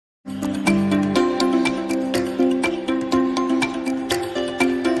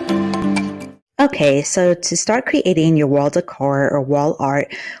Okay, so to start creating your wall decor or wall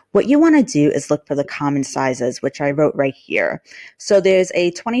art, what you want to do is look for the common sizes, which I wrote right here. So there's a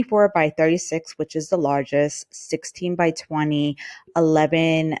 24 by 36, which is the largest, 16 by 20,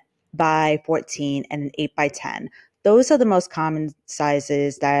 11 by 14, and an 8 by 10. Those are the most common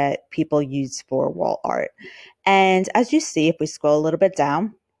sizes that people use for wall art. And as you see, if we scroll a little bit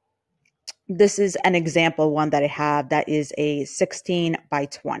down, this is an example one that I have that is a 16 by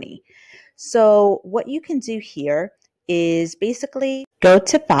 20. So what you can do here is basically go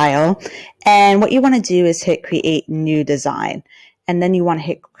to file, and what you want to do is hit create new design. And then you want to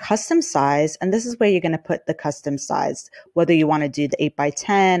hit custom size, and this is where you're going to put the custom size. Whether you want to do the 8 by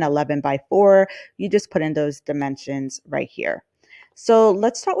 10, 11 by 4, you just put in those dimensions right here. So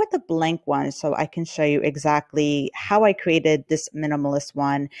let's start with the blank one so I can show you exactly how I created this minimalist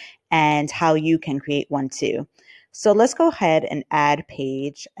one and how you can create one too. So let's go ahead and add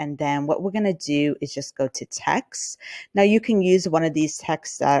page. And then what we're going to do is just go to text. Now you can use one of these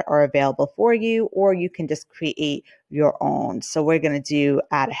texts that are available for you, or you can just create your own. So we're going to do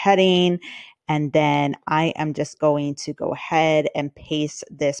add a heading. And then I am just going to go ahead and paste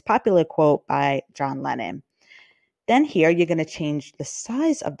this popular quote by John Lennon. Then here, you're going to change the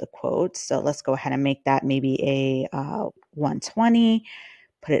size of the quote. So let's go ahead and make that maybe a 120,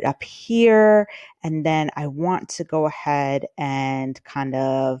 put it up here. And then I want to go ahead and kind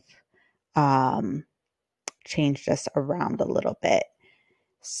of change this around a little bit.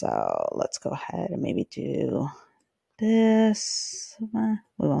 So let's go ahead and maybe do this.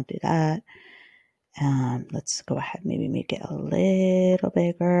 We won't do that. Let's go ahead, maybe make it a little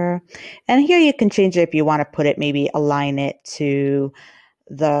bigger. And here you can change it if you want to put it, maybe align it to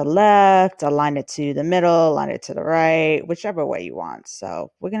the left, align it to the middle, align it to the right, whichever way you want.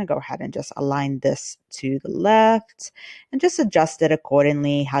 So we're going to go ahead and just align this to the left and just adjust it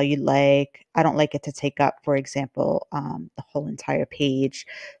accordingly, how you like. I don't like it to take up, for example, the whole entire page.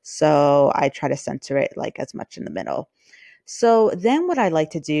 So I try to center it like as much in the middle. So then what I like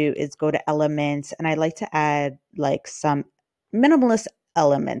to do is go to elements, and I like to add like some minimalist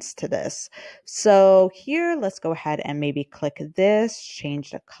elements to this. So here, let's go ahead and maybe click this,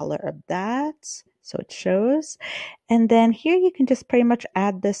 change the color of that so it shows. And then here you can just pretty much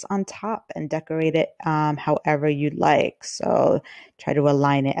add this on top and decorate it however you like. So try to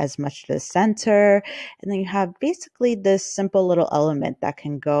align it as much to the center. And then you have basically this simple little element that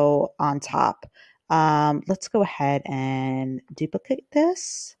can go on top. Let's go ahead and duplicate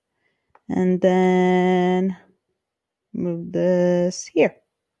this and then move this here.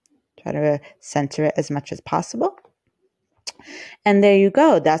 Try to center it as much as possible. And there you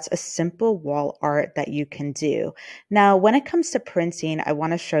go. That's a simple wall art that you can do. Now, when it comes to printing, I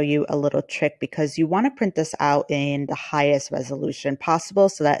want to show you a little trick because you want to print this out in the highest resolution possible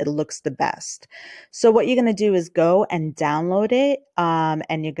so that it looks the best. So what you're going to do is go and download it,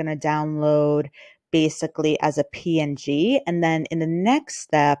 and you're going to download basically as a PNG. And then in the next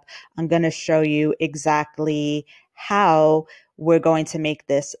step, I'm going to show you exactly how we're going to make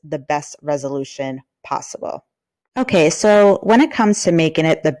this the best resolution possible. Okay, so when it comes to making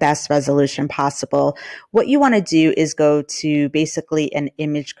it the best resolution possible, what you want to do is go to basically an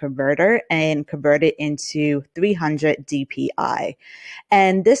image converter and convert it into 300 DPI.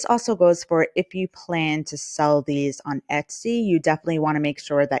 And this also goes for if you plan to sell these on Etsy, you definitely want to make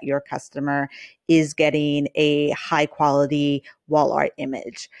sure that your customer is getting a high quality wall art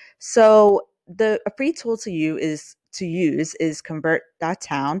image. So a free tool to use is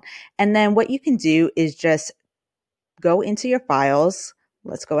convert.town. And then what you can do is just go into your files.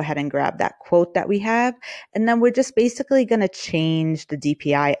 Let's go ahead and grab that quote that we have. And then we're just basically going to change the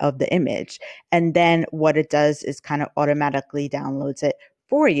DPI of the image. And then what it does is kind of automatically downloads it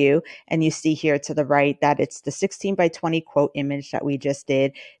for you. And you see here to the right that it's the 16 by 20 quote image that we just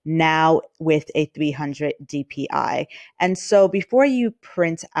did, now with a 300 DPI. And so before you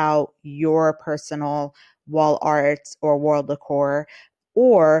print out your personal wall art or wall decor,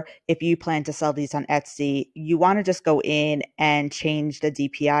 or if you plan to sell these on Etsy, you want to just go in and change the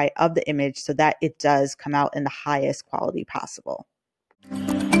DPI of the image so that it does come out in the highest quality possible.